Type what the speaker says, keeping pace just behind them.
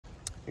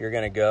you're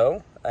gonna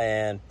go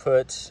and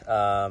put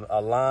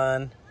a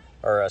line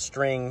or a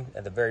string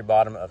at the very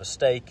bottom of a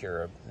stake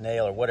or a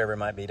nail or whatever it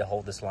might be to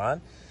hold this line.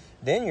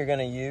 Then you're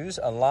gonna use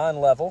a line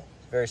level,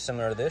 very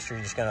similar to this. You're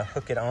just gonna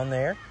hook it on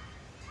there,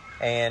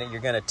 and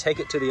you're gonna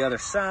take it to the other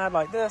side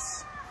like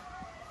this.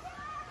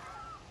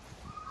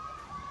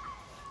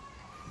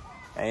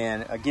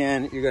 And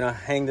again, you're gonna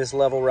hang this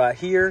level right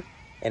here,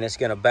 and it's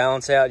gonna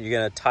balance out. You're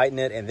gonna tighten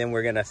it, and then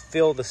we're gonna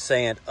fill the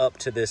sand up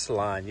to this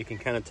line. You can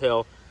kind of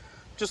tell,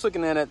 just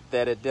looking at it,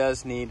 that it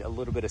does need a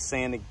little bit of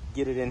sand to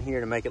get it in here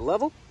to make it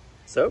level.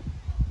 So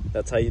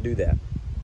that's how you do that.